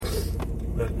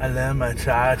Look, I love my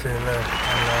charger. Look,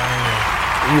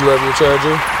 I You love your charger?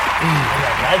 love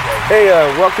it. Hey,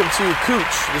 welcome to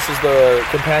CooCH. This is the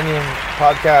companion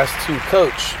podcast to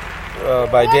Coach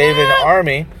by Dave and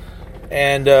Army.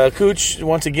 And CooCH,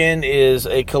 once again, is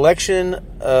a collection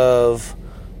of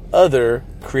other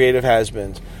creative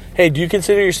has-beens. Hey, do you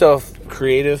consider yourself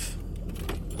creative,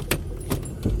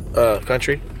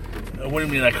 country? What do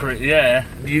you mean, like, yeah?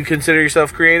 Do you consider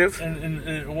yourself creative?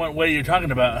 In what way are you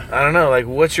talking about? I don't know. Like,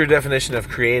 what's your definition of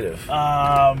creative?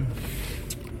 Of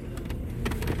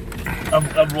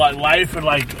like life and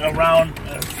like around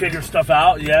figure stuff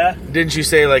out, yeah? Didn't you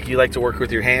say, like, you like to work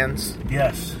with your hands?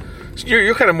 Yes. So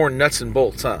you're kind of more nuts and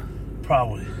bolts, huh?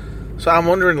 Probably. So I'm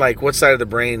wondering, like, what side of the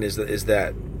brain is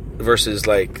that versus,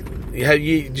 like,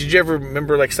 did you ever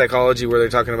remember, like, psychology where they're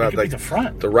talking about, like,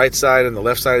 the right side and the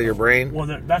left side of your brain?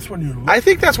 Well, that's when you look. I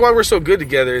think that's why we're so good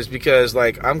together is because,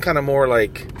 like, I'm kind of more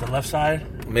like the left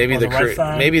side, maybe the right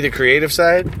side, maybe the creative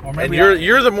side, or and maybe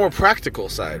you're the more practical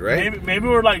side, right? Maybe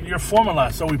we're like your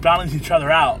formula, so we balance each other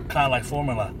out, kind of like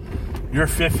formula. You're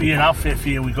 50 and I'm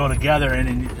 50, and we go together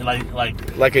and like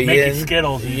a making yin,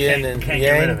 Skittles. You can't yang,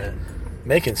 get rid of it.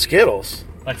 Making Skittles,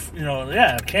 like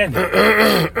candy,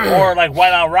 or like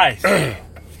white on rice,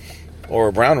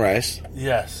 or brown rice,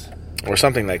 yes, or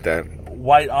something like that.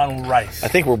 White on rice. I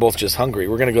think we're both just hungry.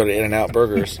 We're gonna go to In-N-Out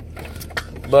Burgers.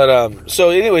 But so,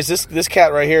 anyways, this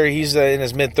cat right here, he's in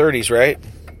his mid-30s, right?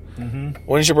 Mm-hmm.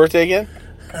 When is your birthday again?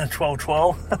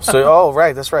 12/12. So,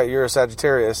 right, that's right. You're a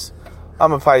Sagittarius.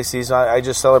 I'm a Pisces. I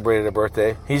just celebrated a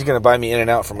birthday. He's going to buy me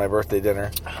In-N-Out for my birthday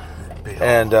dinner.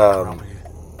 And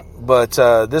but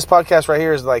this podcast right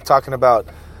here is like talking about,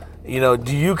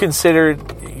 do you consider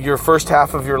your first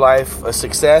half of your life a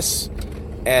success?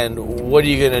 And what are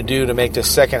you going to do to make the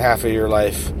second half of your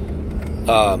life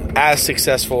as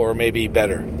successful or maybe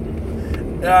better?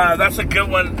 That's a good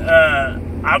one.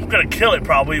 I'm going to kill it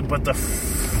probably, but the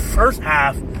first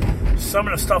half, some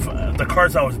of the stuff, the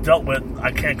cards I was dealt with,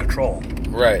 I can't control.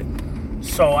 Right.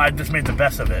 So I just made the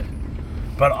best of it.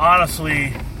 But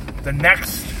honestly, the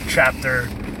next chapter,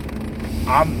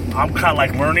 I'm kind of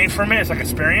like learning from it. It's like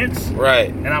experience. Right.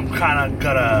 And I'm kind of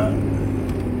going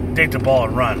to take the ball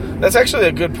and run. That's actually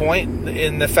a good point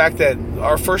in the fact that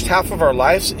our first half of our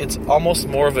lives, it's almost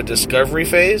more of a discovery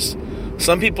phase.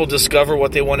 Some people discover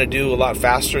what they want to do a lot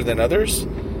faster than others,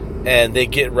 and they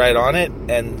get right on it,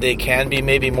 and they can be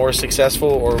maybe more successful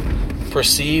or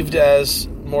perceived as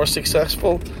more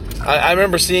successful. I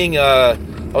remember seeing, I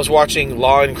was watching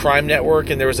Law and Crime Network,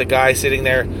 and there was a guy sitting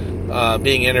there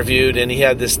being interviewed, and he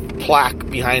had this plaque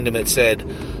behind him that said,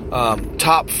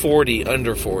 top 40,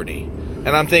 under 40. And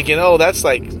I'm thinking, oh, that's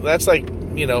like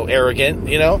arrogant,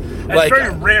 It's like,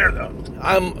 very rare, though.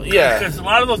 Because a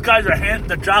lot of those guys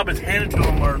the job is handed to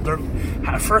them,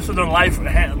 or first of their life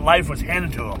was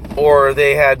handed to them, or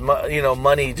they had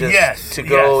money just to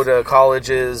go to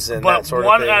colleges and that sort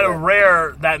of thing. But one out of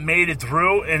rare that made it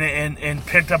through and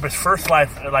picked up his first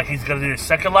life, like he's gonna do his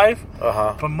second life.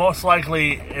 But most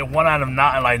likely, 1 out of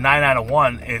 9, like 9 out of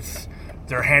 1, it's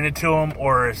they're handed to them,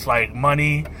 or it's like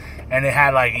money, and they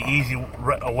had like an easy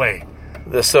way.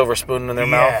 The silver spoon in their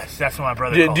mouth? Yes, that's what my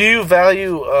brother called it. Do you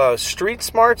value street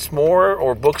smarts more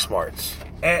or book smarts?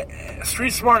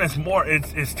 Street smart is more,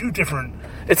 it's two different.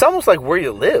 It's almost like where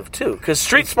you live, too. Because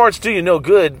street smarts do you no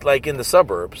good, like in the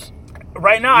suburbs.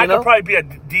 Right now, I could probably be a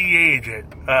DEA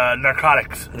agent,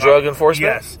 narcotics. Drug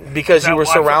enforcement? Yes. Because you were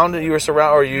surrounded, or you just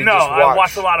watched? No, I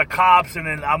watch a lot of cops, and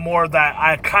then I'm more that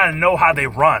I kind of know how they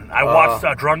run. I watched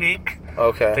Drug Inc.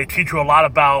 Okay. They teach you a lot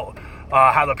about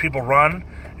how the people run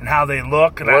and how they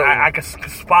look, and I can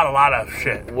spot a lot of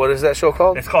shit. What is that show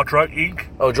called? It's called Drug Inc.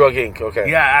 Oh, Drug Inc. Okay.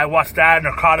 Yeah, I watched that,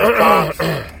 narcotics cops,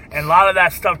 and a lot of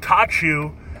that stuff taught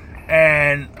you.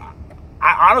 And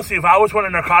I honestly, if I was on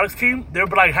a narcotics team, they'd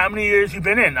be like, "How many years you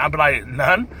been in?" I'd be like,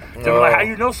 "None." They'd be like, "How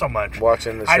you know so much?"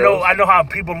 Watching the shows. I know how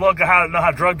people look. I know how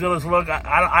drug dealers look.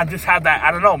 I just have that. I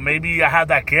don't know. Maybe I have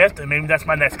that gift, and maybe that's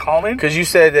my next calling. Because you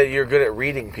said that you're good at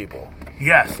reading people.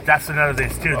 Yes, that's another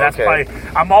thing too. That's probably,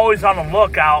 I'm always on the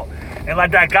lookout, and like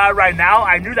that guy right now,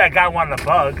 I knew that guy wanted a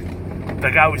bug.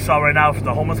 The guy we saw right now,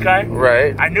 the homeless guy.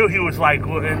 Right. I knew he was like,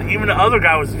 and even the other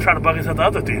guy was trying to bug us at the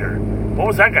other theater. What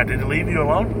was that guy? Did he leave you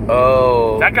alone?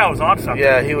 Oh. That guy was on something.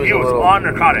 Yeah, he was on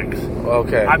narcotics.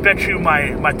 Okay. I bet you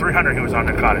my 300 he was on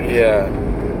narcotics. Yeah.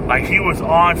 Like he was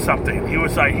on something. He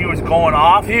was going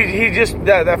off. He just,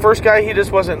 that first guy, he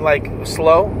just wasn't like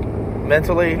slow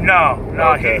mentally? No.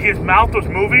 Okay. His mouth was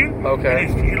moving. Okay.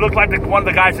 And he looked like one of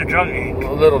the guys that drug.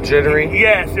 A little jittery?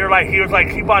 Yes, he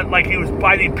was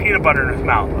biting peanut butter in his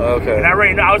mouth. Okay. And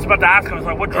I was about to ask him, I was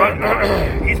like, what drug?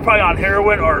 He's probably on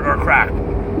heroin or crack.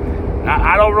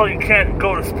 I don't really can't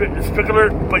go to spicular,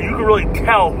 but you can really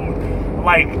tell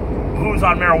who's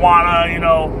on marijuana, you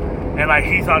know, and like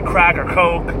he's on crack or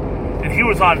coke, and he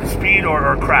was on speed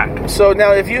or crack. So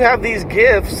now, if you have these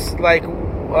gifts, like,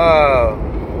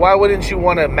 why wouldn't you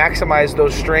want to maximize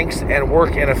those strengths and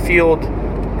work in a field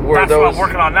where that's what I'm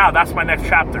working on now. That's my next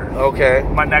chapter. Okay.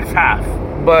 My next half.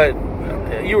 But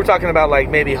you were talking about like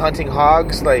maybe hunting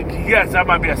hogs, like. Yes, that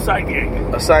might be a side gig.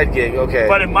 A side gig, okay.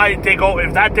 But it might take over.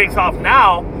 If that takes off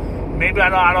now, maybe I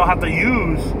don't have to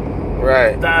use.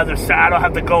 Right. The other side. I don't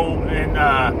have to go and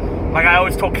like I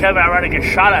always told Kevin, I'd rather get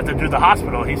shot at than do the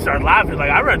hospital. He started laughing like,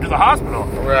 I'd rather do the hospital.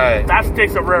 Right. That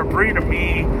takes a rare breed of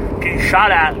me getting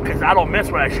shot at because I don't miss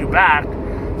when I shoot back.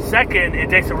 Second, it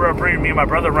takes a rare breed of me and my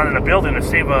brother running a building to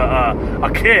save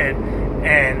a kid,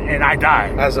 and I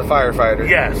die as a firefighter.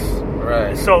 Yes.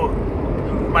 Right. So,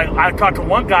 like, I talked to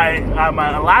one guy on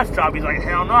my last job. He's like,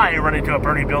 hell no, I ain't running to a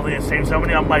burning building and save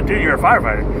somebody. I'm like, dude, you're a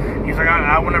firefighter. He's like,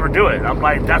 I would never do it. I'm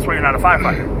like, that's why you're not a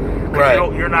firefighter. Right.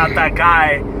 You're not that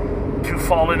guy to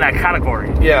fall in that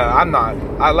category. Yeah, I'm not.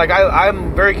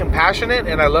 I'm very compassionate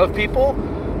and I love people,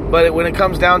 but when it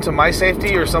comes down to my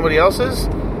safety or somebody else's,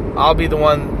 I'll be the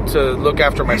one to look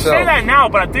after myself. You say that now,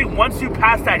 but I think once you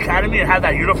pass that academy and have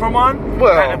that uniform on,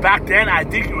 back then, I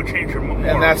think it would change your morals.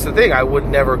 And that's the thing. I would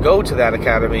never go to that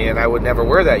academy, and I would never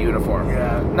wear that uniform.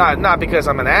 Yeah. Not because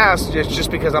I'm an ass,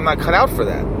 just because I'm not cut out for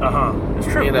that. It's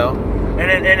true. You know. And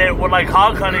it when like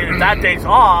hog hunting, if that takes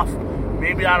off,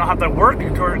 maybe I don't have to work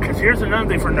toward. Because here's another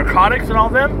thing for narcotics and all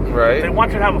them. Right. They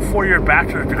want you to have a 4-year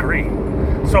bachelor's degree.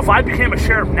 So if I became a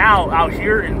sheriff now out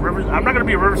here in Rivers, I'm not going to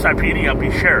be a Riverside PD. I'll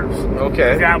be sheriffs.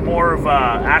 Okay. They have more of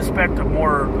aspect of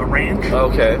more range.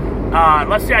 Okay.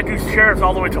 Let's say I do sheriffs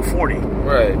all the way to 40.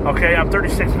 Right. Okay, I'm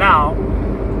 36 now.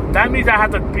 That means I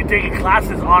have to be taking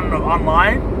classes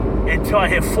online until I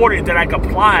hit 40. Then I can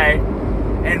apply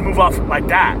and move off like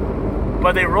that.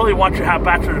 But they really want you to have a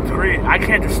bachelor's degree. I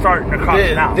can't just start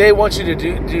narcotics now. They want you to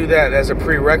do that as a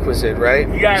prerequisite, right?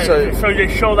 Yeah, so they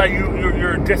show that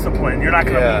you're disciplined. You're not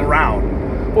going to move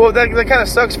around. Well, that kind of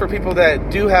sucks for people that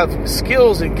do have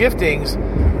skills and giftings,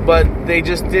 but they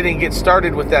just didn't get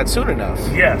started with that soon enough.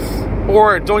 Yes.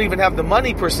 Or don't even have the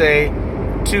money, per se,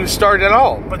 to start at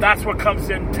all. But that's what comes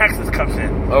in. Texas comes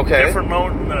in. Okay.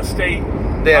 Different state.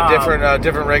 They have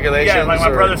different regulations? Yeah, like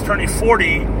my brother's turning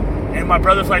 40, and my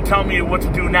brother's like telling me what to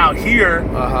do now here,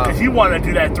 because he wanted to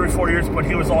do that 3-4 years, but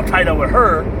he was all tied up with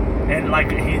her, and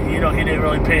like he didn't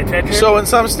really pay attention. So in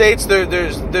some states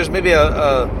there's maybe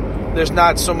there's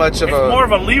not so much of it's more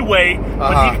of a leeway.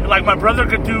 But like my brother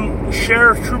could do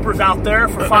sheriff troopers out there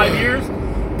for 5 years,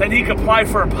 then he could apply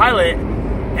for a pilot,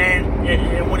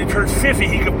 and when he turns 50,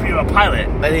 he could be a pilot.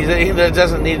 And he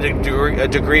doesn't need a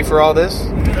degree for all this?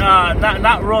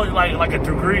 Not really like a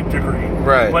degree.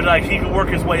 Right. But like he could work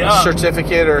his way up.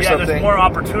 Certificate or something? Yeah, there's more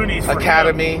opportunities for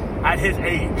academy him at his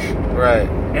age. Right.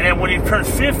 And then when he turns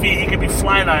 50, he could be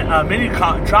flying a mini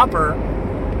chopper.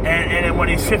 And then when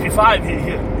he's 55,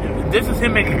 this is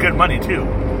him making good money too.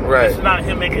 Right. It's not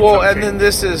him making. Well, and then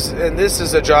this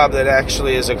is a job that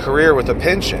actually is a career with a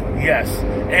pension. Yes,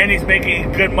 and he's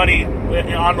making good money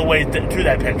on the way to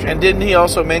that pension. And didn't he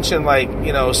also mention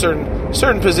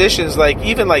certain positions, like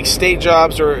even like state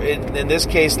jobs, or in this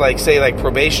case, like say like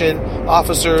probation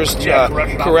officers,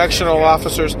 correctional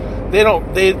officers. They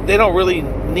don't really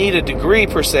need a degree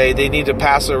per se. They need to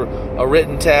pass a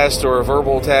written test or a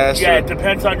verbal test. Yeah, it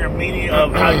depends on your meaning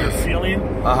of how you're feeling.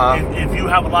 If you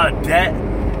have a lot of debt,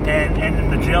 and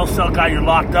in the jail cell guy you're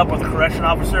locked up with a correction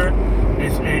officer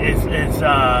is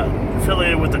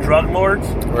affiliated with the drug lords,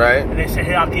 right? And they say,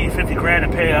 hey, I'll give you $50,000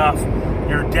 to pay off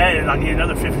your debt, and I'll give you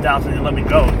another $50,000 and let me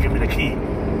go and give me the key.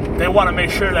 They want to make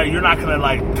sure that you're not going to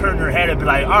like turn your head and be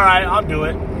like, all right, I'll do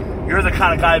it. You're the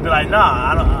kind of guy to be like,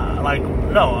 nah, I don't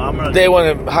no, I'm gonna. They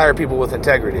want to hire people with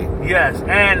integrity. Yes,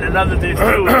 and another thing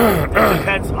too, it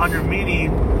depends on your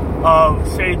meaning of,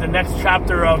 say, the next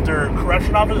chapter of their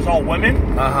correction office is all women.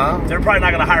 They're probably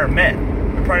not going to hire men.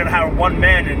 They're probably going to hire one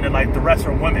man, and then like the rest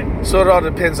are women. So it all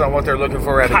depends on what they're looking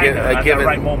for at a given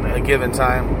right moment, a given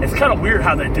time. It's kind of weird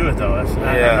how they do it, though. I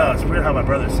know it's weird how my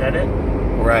brother said it.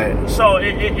 Right. So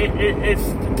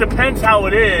it depends how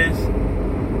it is,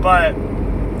 but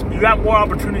you got more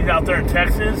opportunities out there in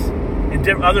Texas,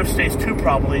 in other states too,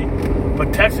 probably.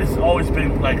 But Texas has always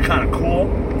been like kind of cool.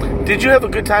 Did you have a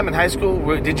good time in high school?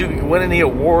 Did you win any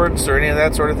awards or any of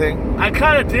that sort of thing? I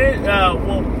kind of did.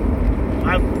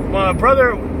 My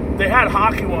brother, they had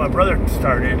hockey when my brother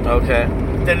started. Okay.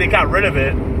 Then they got rid of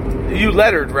it. You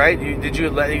lettered, right? Did you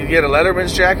get a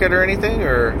letterman's jacket or anything,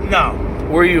 or no?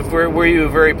 Were you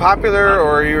very popular,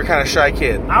 or you were kind of shy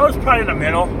kid? I was probably in the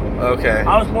middle. Okay.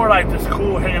 I was more like just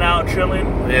cool, hanging out, chilling.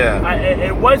 Yeah.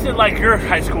 It wasn't like your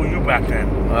high school you back then.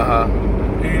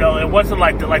 You know, it wasn't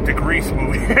like the Grease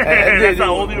movie. That's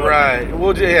how old you were. Right.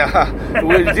 Well, yeah.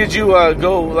 Did you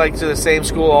go like to the same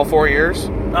school all 4 years,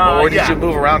 or did you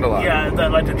move around a lot? Yeah,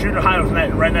 the junior high was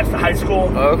right next to high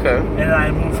school. Okay. And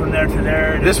I moved from there to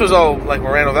there. This was all like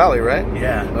Moreno Valley, right?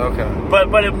 Yeah. Okay.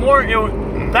 But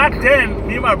back then,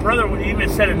 me and my brother would even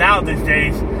said it now these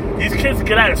days. These kids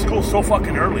get out of school so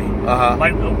fucking early.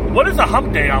 Like, what is a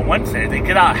hump day on Wednesday? They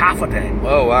get out half a day.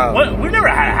 Oh, wow. We never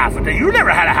had a half a day. You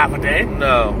never had a half a day.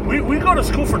 No. We go to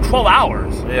school for 12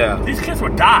 hours. Yeah. These kids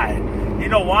would die. You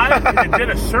know why? They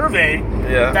did a survey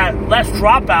that less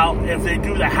dropout if they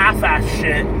do the half-ass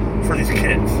shit for these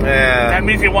kids. Yeah. That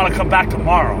means they want to come back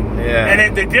tomorrow. Yeah.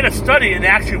 And they did a study, and it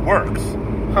actually works.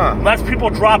 Less people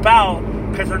drop out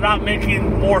because they're not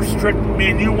making more strict.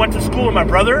 Me and you went to school with my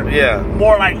brother. Yeah.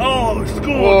 More like,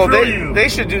 school drill you. They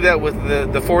should do that with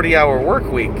the 40-hour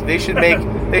work week. They should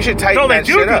tighten that shit up. No, they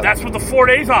do. That's with the 4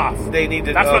 days off. They need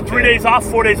to. That's what 3 days off,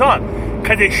 4 days on.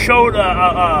 Because they showed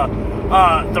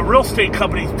the real estate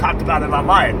companies talked about it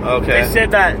online. Okay. They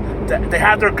said that they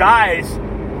had their guys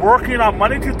working on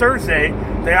Monday to Thursday.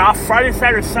 They're off Friday,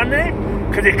 Saturday, Sunday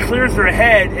because it clears their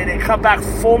head and they come back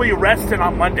fully rested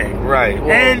on Monday. Right.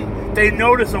 Well, and they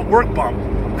notice a work bump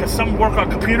because some work on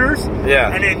computers.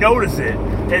 Yeah. And they notice it.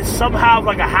 And some have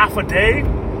like a half a day,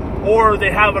 or they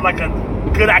have like a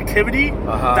good activity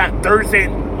that Thursday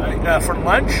for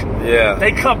lunch. Yeah.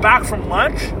 They come back from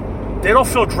lunch. They don't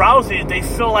feel drowsy. They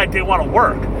feel like they want to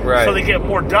work. Right. So they get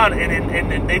more done.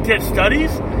 And they did studies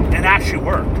and actually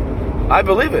worked. I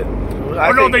believe it.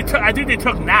 I think they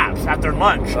took naps at their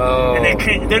lunch. Oh. And they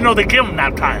give them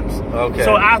nap times. Okay.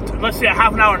 So after, let's say a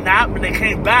half an hour nap, and they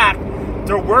came back,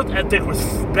 their work ethic was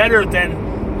better than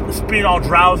being all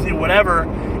drowsy, whatever,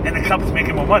 and the company's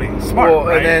making more money. Smart, well,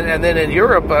 right? and then in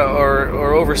Europe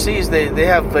or overseas, they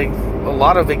have like a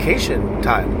lot of vacation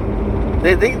time.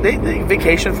 They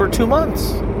vacation for 2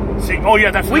 months. See, we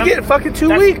get fucking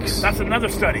 2 weeks. That's another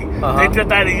study. They did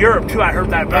that in Europe too. I heard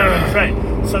that better.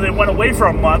 Right. So they went away for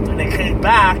a month and they came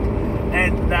back,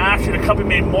 and actually the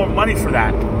company made more money for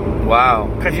that. Wow.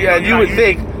 You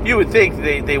would think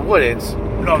they wouldn't,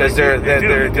 because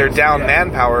they're down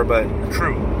manpower, but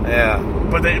true. Yeah.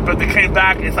 But they came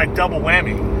back. It's like double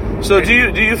whammy. So do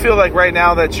you feel like right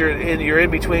now that you're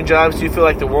in between jobs? Do you feel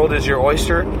like the world is your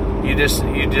oyster? You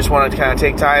just want to kind of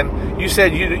take time. You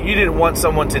said you didn't want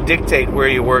someone to dictate where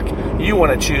you work. You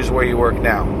want to choose where you work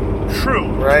now. True.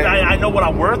 Right. I know what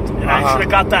I'm worth, and I should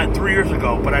have got that 3 years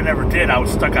ago, but I never did. I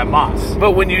was stuck at Moss.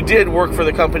 But when you did work for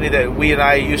the company that we and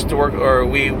I used to work, or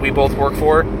we both worked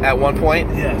for at one point,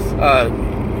 yes,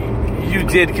 you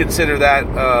did consider that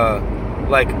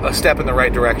like a step in the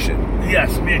right direction.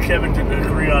 Yes, me and Kevin did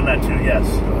agree on that too. Yes.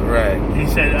 Right. He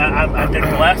said I've been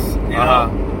blessed. You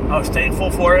know, I was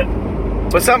thankful for it.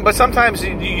 But sometimes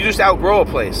you just outgrow a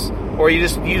place, or you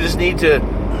just need to,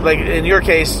 like in your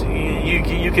case,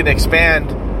 you can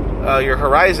expand your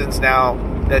horizons now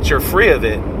that you're free of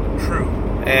it. True.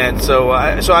 And so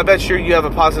I bet you have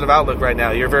a positive outlook right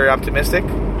now. You're very optimistic.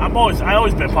 I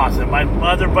always been positive. My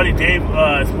other buddy Dave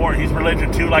is more. He's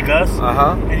religious too, like us.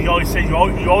 And he always said you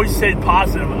always say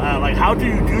positive. Like, how do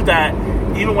you do that?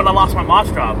 Even when I lost my Moss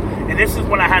job, and this is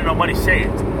when I had no money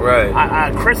saved.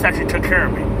 Right. Chris actually took care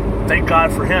of me. Thank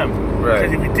God for him. Right.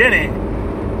 Because if he didn't,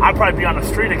 I'd probably be on the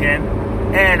street again,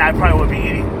 and I probably would be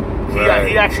eating.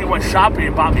 He actually went shopping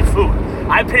and bought me food.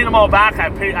 I paid him all back.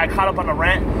 I caught up on the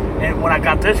rent, and when I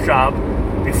got this job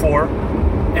before,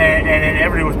 and then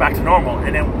everything was back to normal.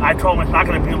 And then I told him it's not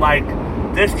going to be like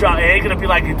this job. It ain't going to be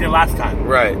like it did last time.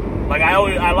 Right. Like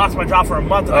I lost my job for a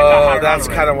month. And that's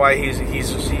kind of why he's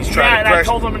trying to I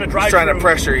told him in the drive-thru, he's trying to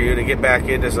pressure you to get back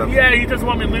into something. Yeah, he doesn't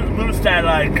want me to lose that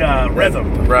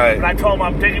rhythm. Right. And I told him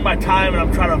I'm taking my time and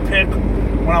I'm trying to pick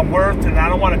what I'm worth, and I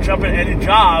don't want to jump in any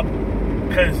job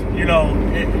because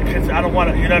I don't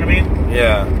want to. You know what I mean?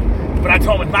 Yeah. But I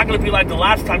told him it's not going to be like the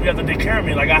last time you had to take care of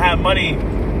me. Like I have money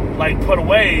put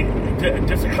away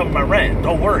just to cover my rent.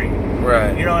 Don't worry.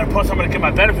 Right. And plus I'm going to get my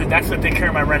benefit. That's going to take care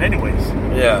of my rent anyways.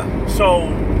 Yeah. So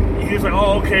he was like,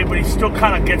 oh, okay, but he still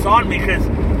kind of gets on me because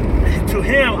to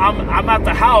him, I'm at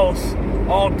the house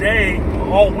all day,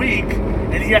 all week,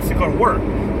 and he has to go to work.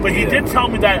 But he did tell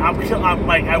me that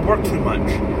I work too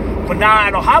much. But now I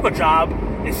don't have a job.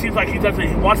 It seems like he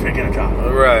wants me to get a job.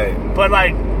 Right. But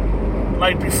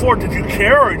like before, did you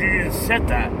care or did you just said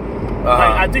that?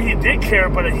 I think he did care,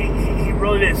 but he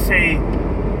really didn't say.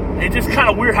 It's just kind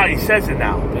of weird how he says it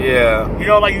now. Yeah.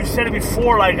 Like you said it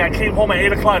before, like I came home at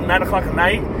 8 o'clock, 9 o'clock at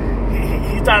night.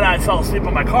 He thought I fell asleep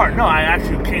in my car. No, I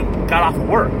actually got off of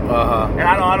work. And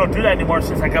I don't do that anymore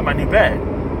since I got my new bed.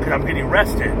 Because I'm getting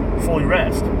rested, fully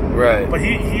rest. Right. But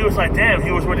he was like, damn, he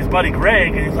was with his buddy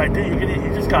Greg, and he's like, dude,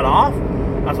 you just got off?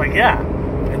 I was like, yeah.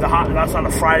 And that's on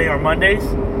a Friday or Mondays.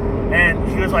 And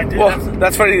he was like, dude,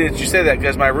 that's funny that you say that,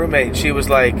 because my roommate, she was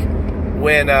like,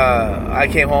 when I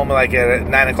came home like at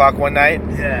 9 o'clock one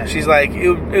night, she's like, it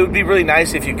would be really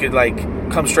nice if you could like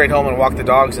come straight home and walk the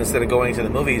dogs instead of going to the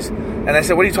movies. And I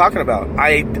said, what are you talking about?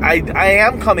 I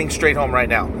am coming straight home right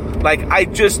now. Like,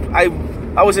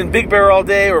 I was in Big Bear all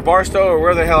day, or Barstow, or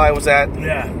where the hell I was at.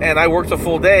 Yeah. And I worked a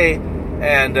full day,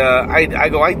 and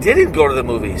I didn't go to the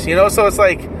movies, you know? So it's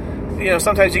like, you know,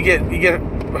 sometimes you get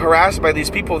harassed by these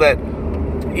people that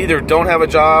either don't have a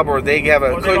job, or they have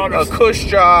a CooCH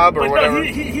job, or whatever. No,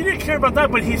 he didn't care about that,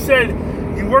 but he said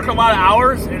you work a lot of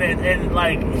hours, and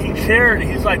like, he cared.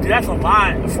 He's like, dude, that's a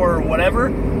lot for whatever.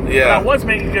 Yeah. And I was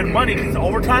making good money because of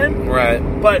overtime. Right.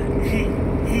 But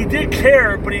he did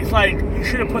care, but he's like, you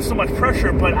shouldn't put so much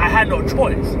pressure, but I had no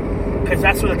choice, because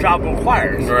that's what the job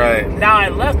requires. Right. Now I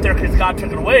left there because God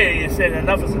took it away and said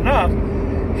enough is enough.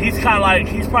 He's kind of like,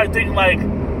 he's probably thinking like,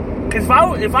 because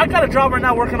if I got a job right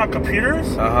now working on computers,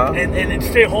 and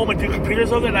stay home and do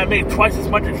computers over there, and I make twice as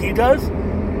much as he does,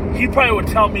 he probably would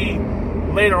tell me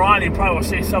later on, he probably would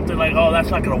say something like, oh, that's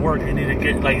not going to work, you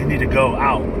need to go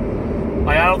out.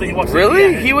 Like, I don't think he wants to.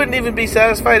 Really? He wouldn't even be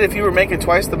satisfied if you were making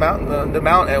twice the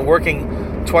amount and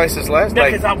working twice as less? Yeah,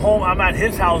 because I'm home, I'm at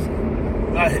his house,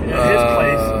 at his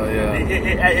place.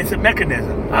 Yeah. It's a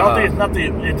mechanism. I don't think it's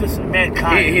nothing. It's just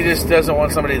mankind. He just doesn't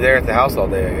want somebody there at the house all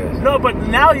day, I guess. No, but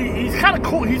now he's kind of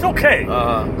cool. He's okay.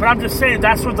 But I'm just saying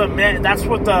that's what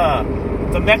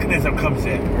the mechanism comes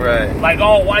in. Right. Like,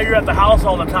 oh, why you're at the house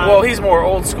all the time? Well, he's more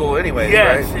old school anyways,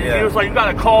 yes. Right? He was like, you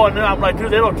got to call, and then I'm like,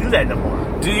 dude, they don't do that no more.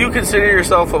 Do you consider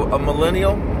yourself a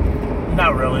millennial?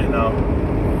 Not really, no.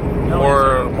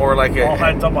 More like a... all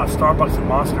hyped up on Starbucks and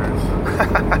Monsters.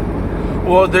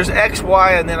 Well, there's X,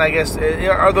 Y, and then I guess...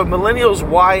 Are the millennials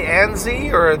Y and Z,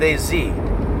 or are they Z?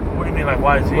 What do you mean, like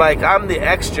Y and Z? Like, I'm the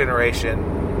X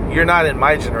generation. You're not in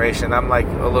my generation. I'm, like,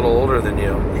 a little older than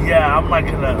you. Yeah, I'm, like,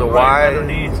 in the Y?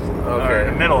 underneath, in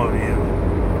the middle of you.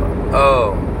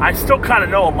 Oh. I still kind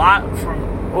of know a lot from...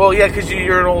 Well, yeah, because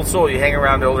you're an old soul. You hang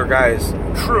around older guys.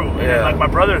 True. Yeah. And, like, my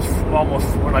brother's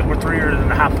we're 3 years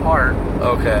and a half apart.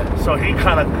 Okay. So he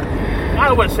kind of...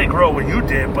 I wouldn't say grow what you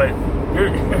did, but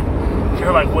you're...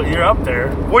 You're like, well, you're up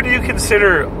there. What do you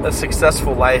consider a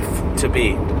successful life to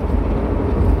be?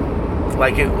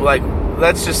 Like,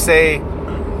 let's just say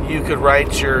you could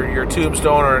write your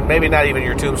tombstone, or maybe not even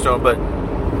your tombstone, but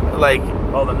like,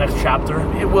 the next chapter.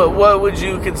 What would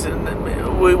you consider?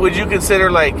 Would you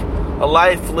consider like a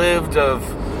life lived of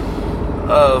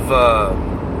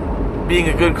being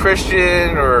a good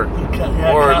Christian, or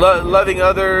loving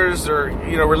others, or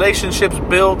relationships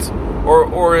built,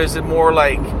 or is it more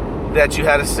like that you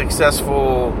had a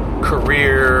successful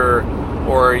career,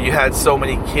 or you had so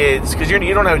many kids? Because you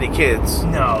don't have any kids.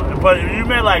 No, but you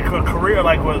meant like a career,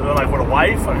 like with a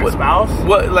wife, like a spouse.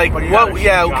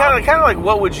 Yeah, kind of like,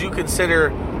 what would you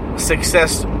consider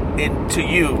success to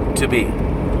you to be?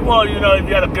 Well, if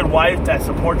you had a good wife that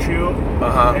supports you,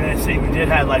 and then say we did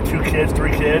have like 2 kids,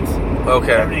 3 kids.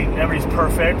 Okay. Everybody's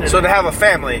perfect. So to have a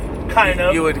family, kind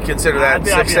of, you would consider that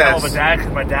success. I'd be a hell of a dad,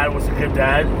 because my dad was a good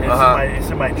dad.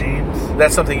 It's in my genes.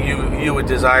 That's something you would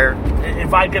desire.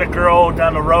 If I get a girl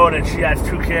down the road and she has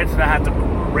 2 kids and I have to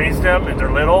raise them and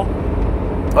they're little.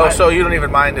 So you don't even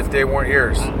mind if they weren't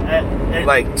yours,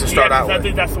 to start out with. I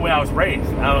think that's the way I was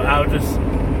raised.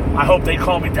 I hope they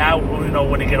call me dad,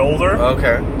 when they get older.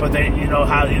 Okay. But they,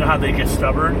 how they get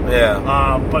stubborn.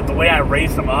 Yeah. But the way I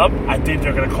raised them up, I think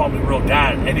they're gonna call me real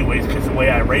dad, anyways, because the way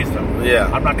I raised them. Yeah.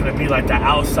 I'm not gonna be like that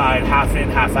outside, half in,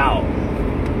 half out.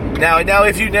 Now,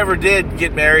 if you never did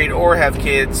get married or have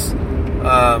kids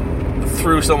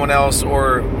through someone else,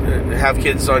 or have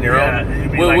kids on your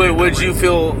own, would you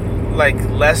feel like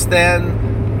less than?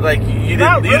 Like you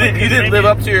didn't live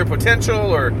up to your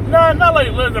potential, or no, not like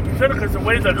live the potential, because the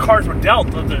way the cards were dealt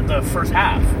the first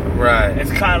half, right? It's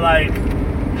kind of like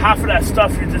half of that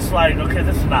stuff. You're just like, okay,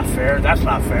 this is not fair. That's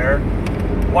not fair.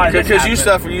 Why? Because you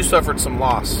suffered some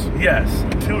loss. Yes,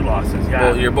 2 losses. Yeah.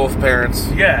 Well, you're both parents.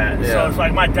 Yeah. So it's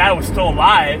like my dad was still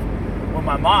alive with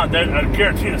my mom. I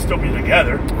guarantee they'll still be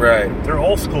together. Right. They're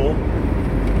old school.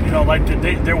 Like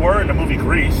they were in the movie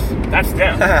Grease. That's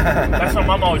them. That's what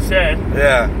Mom always said.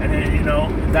 Yeah. And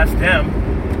then, that's them.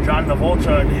 John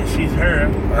Travolta, and she's her.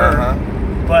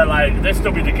 But, like, they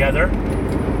still be together.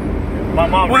 My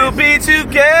mom We'll be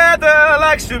together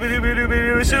like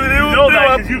shoo-be-doo-be-doo-be-doo, shoo-be-doo-be-doo. You know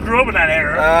that because you grew up in that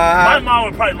era. My mom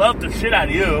would probably love the shit out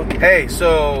of you. Hey,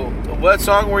 so what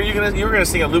song were you gonna? You were gonna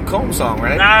sing a Luke Combs song,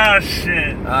 right? Nah,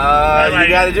 shit. You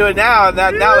got to do it now.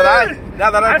 Now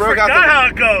that I broke out how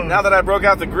it goes. Now that I broke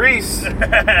out the grease.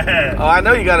 I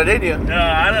know you got it, didn't you? No,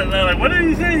 I don't know. Like, what did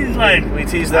he say? He's like, we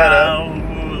teased that up.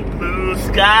 Blue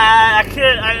sky. I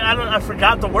can't. I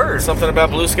forgot the word. Something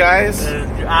about blue skies.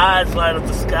 Your eyes light up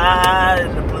the sky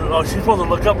and the blue. Oh, she's supposed to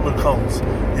look up Luke Combs.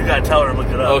 You gotta tell her to look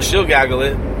it up. Oh, she'll gaggle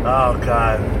it. Oh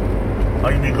God. Oh,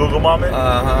 you mean Google Mom it?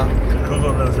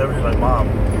 Google knows everything like Mom.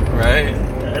 Right.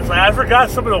 It's like I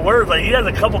forgot some of the words. Like he has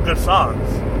a couple good songs.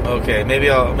 Okay, maybe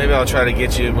I'll try to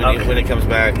get you when it comes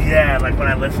back. Yeah, like when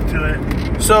I listen to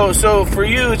it. So for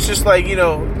you, it's just like, you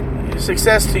know,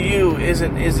 success to you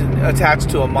isn't attached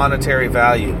to a monetary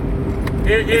value.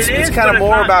 It's kind of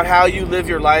more about how you live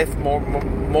your life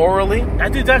morally. I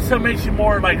think that's what makes you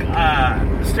more like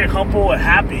stay humble and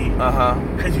happy.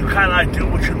 Because you kind of like do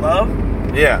what you love.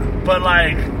 Yeah. But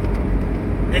like,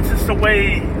 it's just the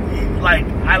way. Like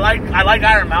I like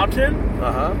Iron Mountain.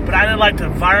 But I didn't like the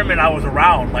environment I was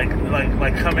around. Like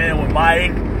coming in with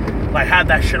Mike, like had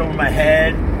that shit over my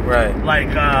head. Right. Like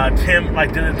Tim,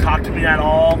 like didn't talk to me at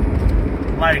all.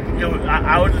 Like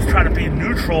I was just trying to be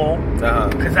neutral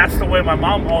because that's the way my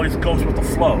mom always goes with the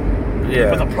flow.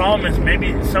 Yeah. But the problem is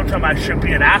maybe sometimes I should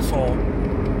be an asshole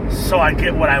so I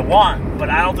get what I want. But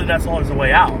I don't think that's always the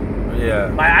way out. Yeah.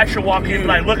 Like I should walk in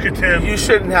like, look at Tim. You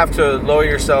shouldn't have to lower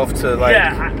yourself to like.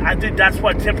 Yeah, I think that's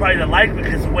what Tim probably didn't like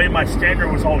because the way my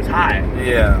standard was always high.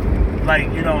 Yeah. Like,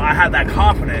 you know, I had that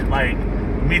confidence, like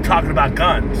me talking about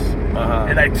guns.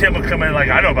 And like Tim would come in like,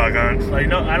 I know about guns. Like,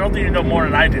 no, I don't think you know more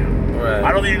than I do. Right.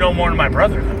 I don't think you know more than my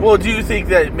brother does. Well, do you think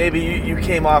that maybe you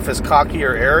came off as cocky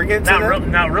or arrogant?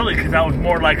 Not really, because I was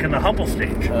more like in the humble stage.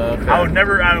 Okay. I was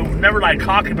never like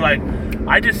cocky, but like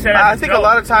I just said. I think a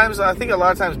lot of times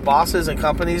bosses and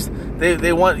companies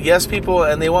they want yes people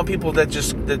and they want people that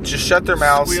just shut their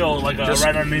mouths, squeal like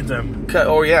right underneath them.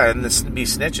 And be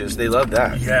snitches. They love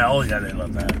that. Yeah, they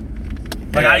love that.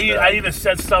 Like I even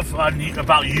said stuff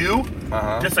about you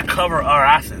just to cover our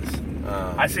asses.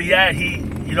 I said, yeah,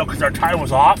 because our tie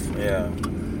was off. Yeah.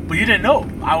 But you didn't know.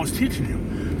 I was teaching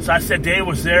you. So I said, Dave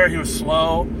was there. He was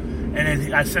slow. And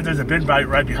then I said, there's a bin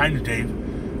right behind you, Dave.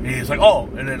 And he's like, oh.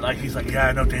 And then he's like, yeah,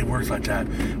 I know Dave works like that.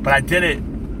 But I did it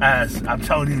as, I'm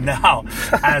telling you now,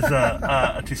 as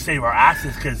to save our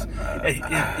asses. Because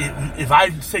if I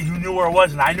say you knew where it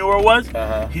was and I knew where it was,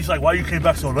 he's like, why you came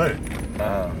back so late?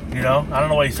 You know? I don't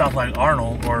know why he sounds like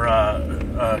Arnold or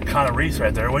Conor Reese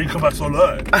right there. Why you come back so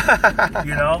late?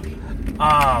 You know?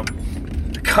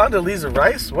 Condoleezza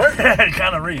Rice? What?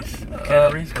 Keanu Reeves.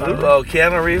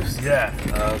 Keanu Reeves? Yeah.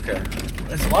 Okay.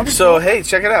 So, hey,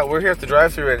 check it out. We're here at the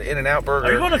drive-thru at In-N-Out Burger.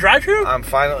 Are you going to drive-thru? I'm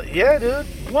finally... Yeah, dude.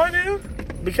 Why, dude?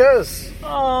 Because...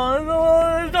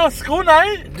 Oh, it's not school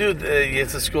night? Dude,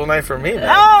 it's a school night for me, man.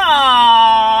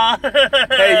 Ah!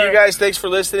 Hey, you guys, thanks for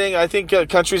listening. I think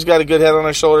Country's got a good head on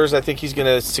his shoulders. I think he's going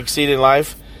to succeed in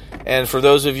life. And for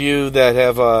those of you that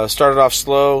have started off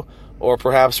slow or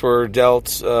perhaps were dealt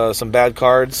some bad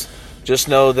cards, just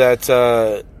know that,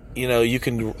 you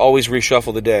can always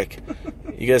reshuffle the deck.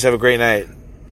 You guys have a great night.